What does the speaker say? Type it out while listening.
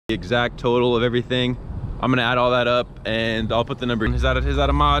The exact total of everything. I'm gonna add all that up and I'll put the number. Is that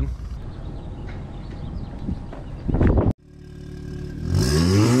a mod?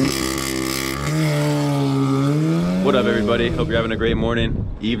 What up, everybody? Hope you're having a great morning,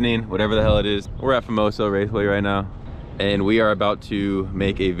 evening, whatever the hell it is. We're at Famoso Raceway right now, and we are about to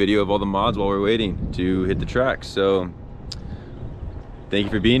make a video of all the mods while we're waiting to hit the track. So thank you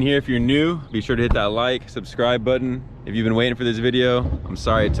for being here. If you're new, be sure to hit that like, subscribe button. If you've been waiting for this video, I'm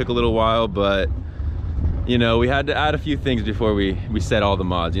sorry it took a little while, but you know, we had to add a few things before we set all the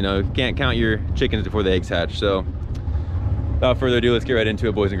mods. You know, you can't count your chickens before the eggs hatch. So without further ado, let's get right into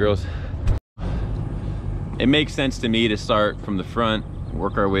it, boys and girls. It makes sense to me to start from the front,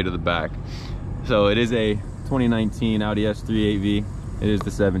 work our way to the back. So it is a 2019 Audi S3 AV. It is the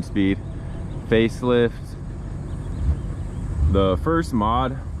 7-speed facelift. The first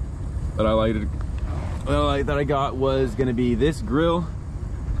mod that I got was gonna be this grille,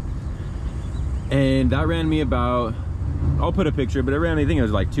 and that ran me about, I'll put a picture, but it ran me, I think it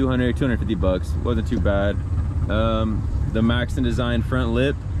was like 250 bucks. Wasn't too bad. The Maxton design front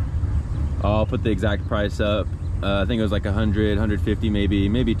lip, I'll put the exact price up. I think it was like 100, 150,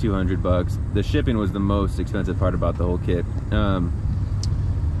 maybe 200 bucks. The shipping was the most expensive part about the whole kit.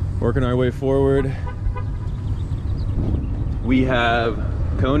 Working our way forward, we have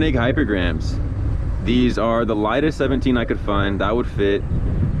Koenig hypergrams. These are the lightest 17 I could find that would fit.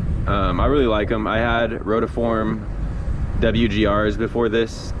 I really like them. I had Rotiform WGRs before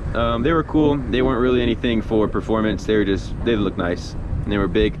this. They were cool. They weren't really anything for performance. They looked nice and they were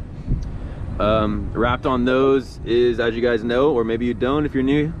big. Wrapped on those is, as you guys know, or maybe you don't if you're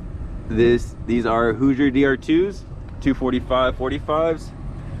new, these are Hoosier DR2s, 245 45s.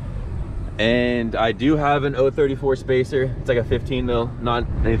 And I do have an 034 spacer. It's like a 15 mil, not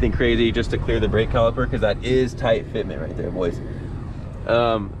anything crazy, just to clear the brake caliper, because that is tight fitment right there, boys.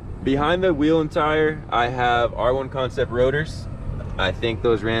 Behind the wheel and tire, I have R1 Concept rotors. I think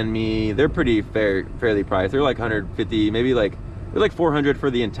those ran me, they're pretty fairly priced. They're like 150, maybe like, they're like 400 for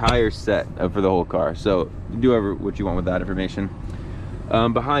the entire set for the whole car. So do what you want with that information.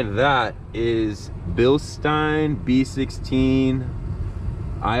 Behind that is Bilstein B16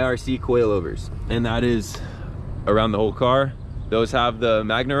 IRC coilovers, and that is around the whole car. Those have the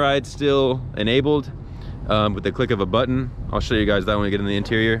MagneRide still enabled with the click of a button. I'll show you guys that when we get in the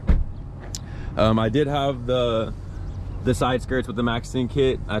interior. I did have the side skirts with the Maxton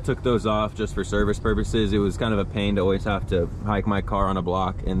kit. I took those off just for service purposes. It was kind of a pain to always have to hike my car on a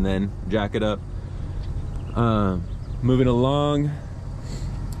block and then jack it up. Moving along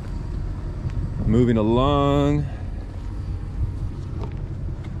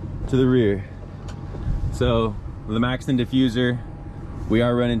to the rear. So the Maxton diffuser, we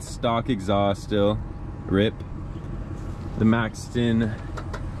are running stock exhaust still, rip. The Maxton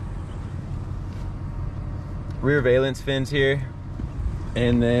rear valence fins here,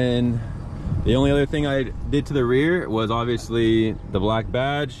 and then the only other thing I did to the rear was obviously the black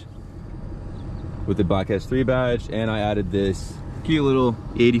badge with the black S3 badge, and I added this cute little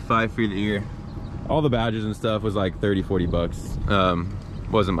 85 for the ear. All the badges and stuff was like 30-40 bucks.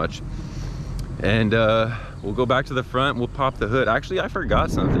 Wasn't much. And we'll go back to the front, we'll pop the hood. Actually, I forgot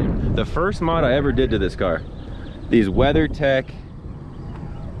something. The first mod I ever did to this car, these WeatherTech,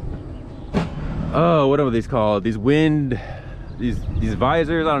 oh, what are these called? These visors,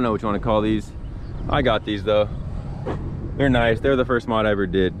 I don't know what you want to call these. I got these though. They're nice. They're the first mod I ever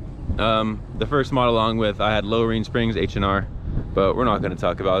did. The first mod, along with, I had low ring springs, H&R, but we're not going to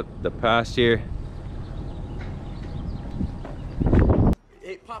talk about the past here.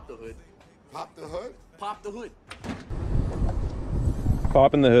 Hey, pop the hood. Pop the hood? Pop the hood.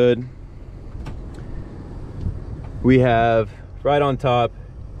 Popping the hood. We have right on top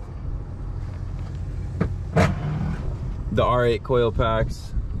the R8 coil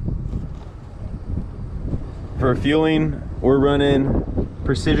packs. For fueling, we're running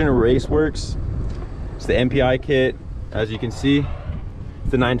Precision Raceworks. It's the MPI kit, as you can see.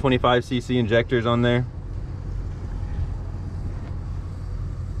 It's the 925cc injectors on there.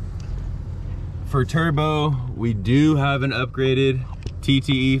 For turbo, we do have an upgraded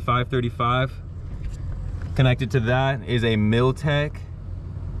TTE 535. Connected to that is a Miltech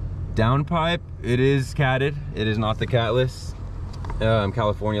downpipe. It is catted. It is not the catless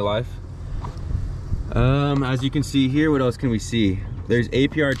California Life. As you can see here, what else can we see? There's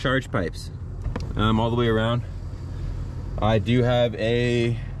APR charge pipes all the way around. I do have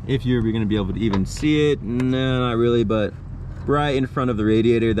a, if you're gonna be able to even see it, no, not really, but right in front of the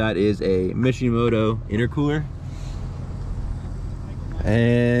radiator, that is a Mishimoto intercooler.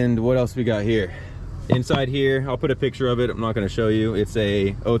 And what else we got here? Inside here, I'll put a picture of it. I'm not going to show you. It's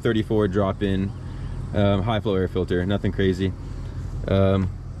a 034 drop-in high flow air filter, nothing crazy.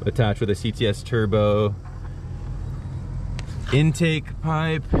 Attached with a CTS turbo intake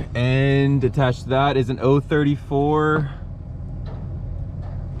pipe, and attached to that is an 034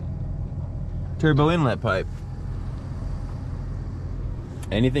 turbo inlet pipe.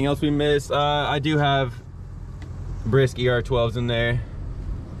 Anything else we miss? I do have Brisk ER12s in there,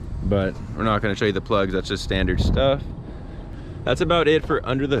 but we're not going to show you the plugs. That's just standard stuff. That's about it for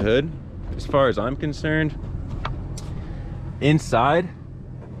under the hood as far as I'm concerned. Inside,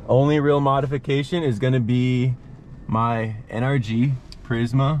 only real modification is going to be my NRG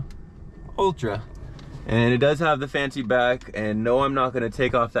Prisma Ultra, and it does have the fancy back. And no, I'm not going to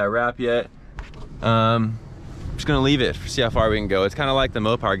take off that wrap yet. I'm just going to leave it, see how far we can go. It's kind of like the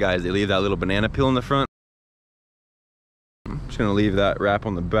Mopar guys, they leave that little banana peel in the front. I'm just going to leave that wrap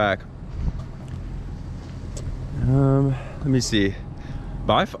on the back. Let me see.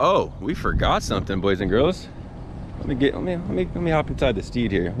 Oh, we forgot something, boys and girls. Let me hop inside the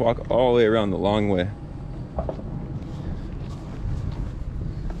steed here. Walk all the way around the long way.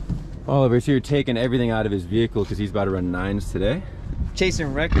 Oliver's here taking everything out of his vehicle because he's about to run 9s today.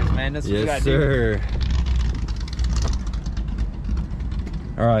 Chasing records, man. That's what you gotta do. Yes, sir.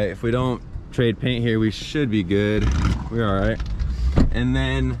 All right, if we don't trade paint here, we should be good. We're all right. And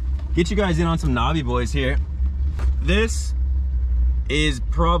then get you guys in on some knobby boys here. This is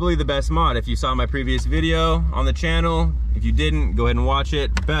probably the best mod. If you saw my previous video on the channel, if you didn't, go ahead and watch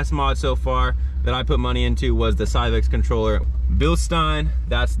it. Best mod so far that I put money into was the Cyvex controller. Bilstein,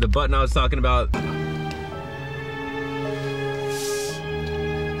 that's the button I was talking about.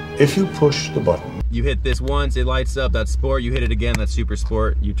 If you push the button, you hit this once, it lights up, that's sport. You hit it again, that's super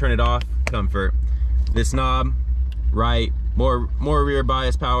sport. You turn it off, comfort. This knob, right, more rear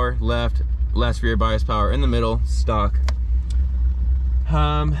bias power, left, less rear bias power. In the middle, stock.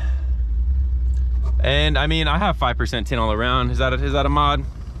 And I mean, I have 5% tin all around. Is that a mod?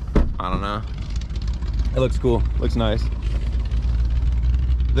 I don't know. It looks cool, looks nice.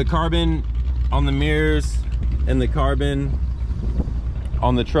 The carbon on the mirrors and the carbon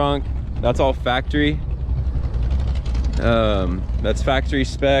on the trunk, that's all factory. That's factory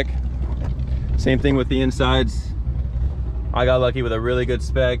spec. Same thing with the insides. I got lucky with a really good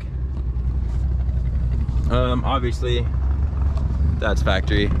spec. Obviously, that's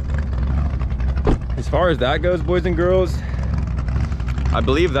factory. As far as that goes, boys and girls, I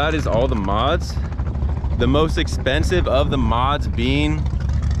believe that is all the mods. The most expensive of the mods being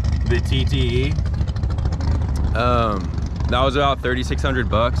the TTE. That was about 3,600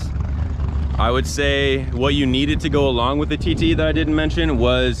 bucks. I would say what you needed to go along with the TTE that I didn't mention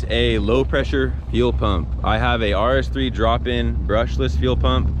was a low pressure fuel pump. I have a RS3 drop-in brushless fuel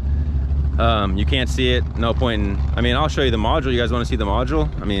pump. You can't see it, no point in, I mean, I'll show you the module. You guys want to see the module?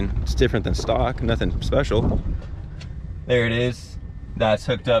 I mean, it's different than stock, nothing special. There it is. That's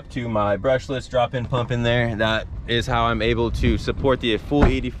hooked up to my brushless drop-in pump in there. That is how I'm able to support the full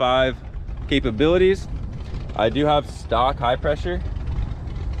 85 capabilities. I do have stock high pressure,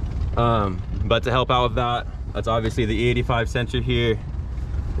 but to help out with that, that's obviously the 85 sensor here,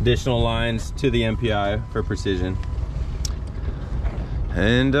 additional lines to the MPI for precision.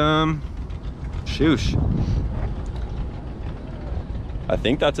 And shoosh, I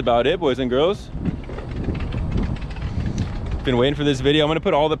think that's about it, boys and girls. Been waiting for this video. I'm gonna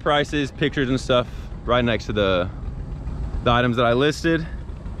put all the prices, pictures and stuff right next to the items that I listed.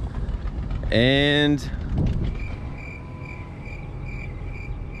 And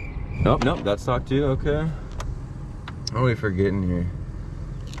nope, that's stock too. Okay, what are we forgetting here?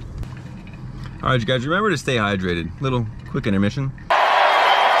 All right, you guys, remember to stay hydrated. Little quick intermission.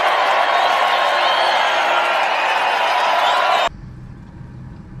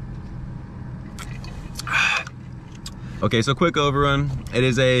 Okay, so quick overrun. It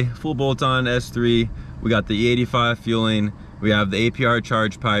is a full bolt-on S3. We got the E85 fueling. We have the APR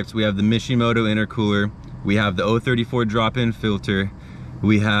charge pipes. We have the Mishimoto intercooler. We have the 034 drop-in filter.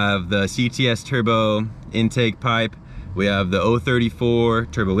 We have the CTS turbo intake pipe. We have the 034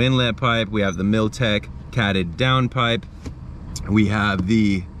 turbo inlet pipe. We have the Miltech catted down pipe. We have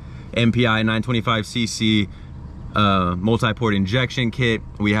the MPI 925cc multi-port injection kit.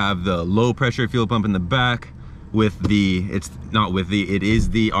 We have the low pressure fuel pump in the back with the, it is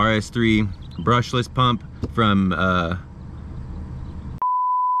the RS3 brushless pump from,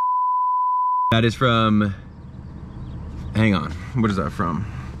 that is from, hang on, what is that from?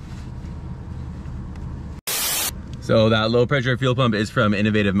 So that low pressure fuel pump is from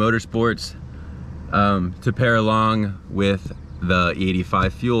Innovative Motorsports, to pair along with the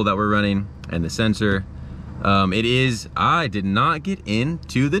E85 fuel that we're running and the sensor. I did not get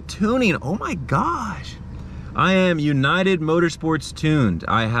into the tuning. Oh my gosh. I am United Motorsports tuned.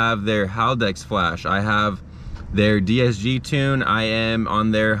 I have their Haldex flash. I have their DSG tune. I am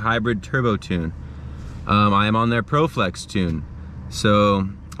on their hybrid turbo tune. I am on their ProFlex tune. So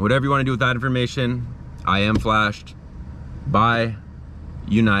whatever you want to do with that information, I am flashed by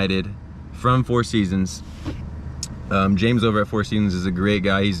United from Four Seasons. James over at Four Seasons is a great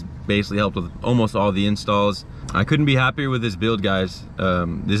guy. He's basically helped with almost all the installs. I couldn't be happier with this build, guys.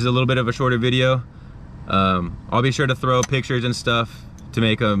 This is a little bit of a shorter video. I'll be sure to throw pictures and stuff to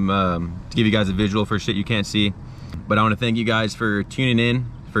make them, to give you guys a visual for shit you can't see. But I want to thank you guys for tuning in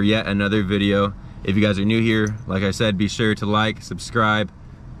for yet another video. If you guys are new here, like I said, be sure to like, subscribe,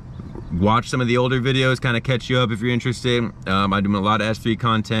 watch some of the older videos, kind of catch you up if you're interested. I'm doing a lot of S3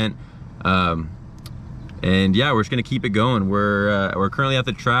 content. And yeah, we're just gonna keep it going. We're currently at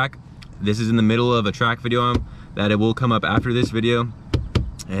the track. This is in the middle of a track video that it will come up after this video.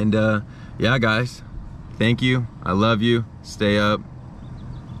 And yeah, guys, thank you. I love you. Stay up.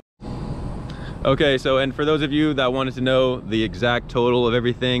 Okay, so and for those of you that wanted to know the exact total of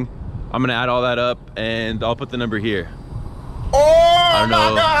everything, I'm gonna add all that up and I'll put the number here. Oh, I don't know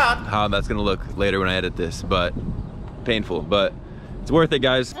my God. how that's gonna look later when I edit this, but painful, but it's worth it,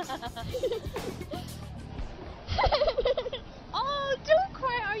 guys. Oh, don't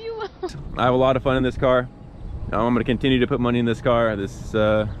cry, are you? I have a lot of fun in this car. I'm gonna continue to put money in this car. This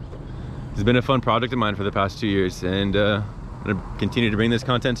has been a fun project of mine for the past 2 years, and I'm gonna continue to bring this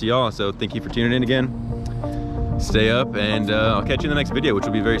content to y'all. So thank you for tuning in again. Stay up, and I'll catch you in the next video, which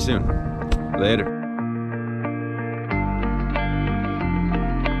will be very soon. Later.